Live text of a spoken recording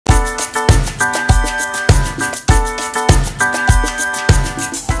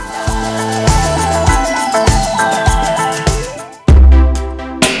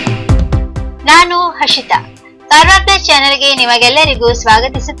Karwar plus ಚಾನೆಲ್ಗೆ ನಿಮಗೆಲ್ಲರಿಗೂ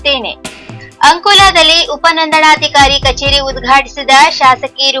ಸ್ವಾಗತಿಸುತ್ತೇನೆ. ಅಂಕೋಲಾದಲ್ಲಿ ಉಪನೋಂದಣಾಧಿಕಾರಿ ಕಚೇರಿ ಉದ್ಘಾಟಿಸಿದ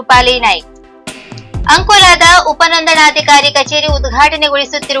ಶಾಸಕಿ ರೂಪಾಲಿ ನಾಯ್ಕ್. ಅಂಕೋಲಾದ ಉಪನೋಂದಣಾಧಿಕಾರಿ ಕಚೇರಿ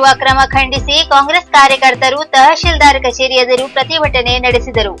ಉದ್ಘಾಟನೆಗೊಳಿಸುತ್ತಿರುವ ಕ್ರಮ ಖಂಡಿಸಿ ಕಾಂಗ್ರೆಸ್ ಕಾರ್ಯಕರ್ತರು ತಹಶೀಲ್ದಾರ್ ಕಚೇರಿ ಎದುರು ಪ್ರತಿಭಟನೆ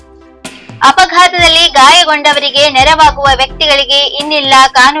ನಡೆಸಿದರು. ಅಪಘಾತದಲ್ಲಿ ಗಾಯಗೊಂಡವರಿಗೆ ನೆರವಾಗುವ ವ್ಯಕ್ತಿಗಳಿಗೆ ಇನ್ನಿಲ್ಲ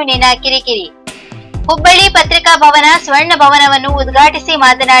ಕಾನೂನಿನ ಕಿರಿಕಿರಿ. ಹುಬ್ಬಳ್ಳಿ ಪತ್ರಿಕಾ ಭವನ ಸ್ವರ್ಣ ಭವನವನ್ನು ಉದ್ಘಾಟಿಸಿ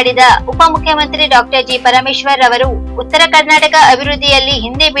ಮಾತನಾಡಿದ ಉಪಮುಖ್ಯಮಂತ್ರಿ ಡಾಕ್ಟರ್ ಜಿ ಪರಮೇಶ್ವರ್ ಅವರು ಉತ್ತರ ಕರ್ನಾಟಕ ಅಭಿವೃದ್ಧಿಯಲ್ಲಿ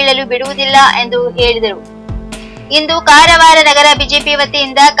ಹಿಂದೆ ಬೀಳಲು ಬಿಡುವುದಿಲ್ಲ ಎಂದು ಹೇಳಿದರು. ಇಂದು ಕಾರವಾರ ನಗರ ಬಿಜೆಪಿ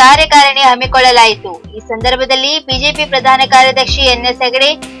ವತಿಯಿಂದ ಕಾರ್ಯಕಾರಿಣಿ ಹಮ್ಮಿಕೊಳ್ಳಲಾಯಿತು. ಈ ಸಂದರ್ಭದಲ್ಲಿ ಬಿಜೆಪಿ ಪ್ರಧಾನ ಕಾರ್ಯದರ್ಶಿ ಎನ್ಎಸ್ ಹೆಗಡೆ,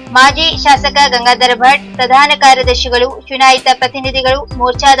 ಮಾಜಿ ಶಾಸಕ ಗಂಗಾಧರ ಭಟ್, ಪ್ರಧಾನ ಕಾರ್ಯದರ್ಶಿಗಳು, ಚುನಾಯಿತ ಪ್ರತಿನಿಧಿಗಳು,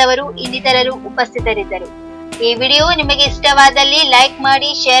 ಮೋರ್ಚಾದವರು ಇನ್ನಿತರರು ಉಪಸ್ಥಿತರಿದ್ದರು. ಈ ವಿಡಿಯೋ ನಿಮಗೆ ಇಷ್ಟವಾದಲ್ಲಿ ಲೈಕ್ ಮಾಡಿ,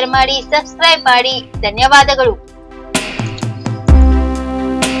 ಶೇರ್ ಮಾಡಿ, ಸಬ್ಸ್ಕ್ರೈಬ್ ಮಾಡಿ. ಧನ್ಯವಾದಗಳು.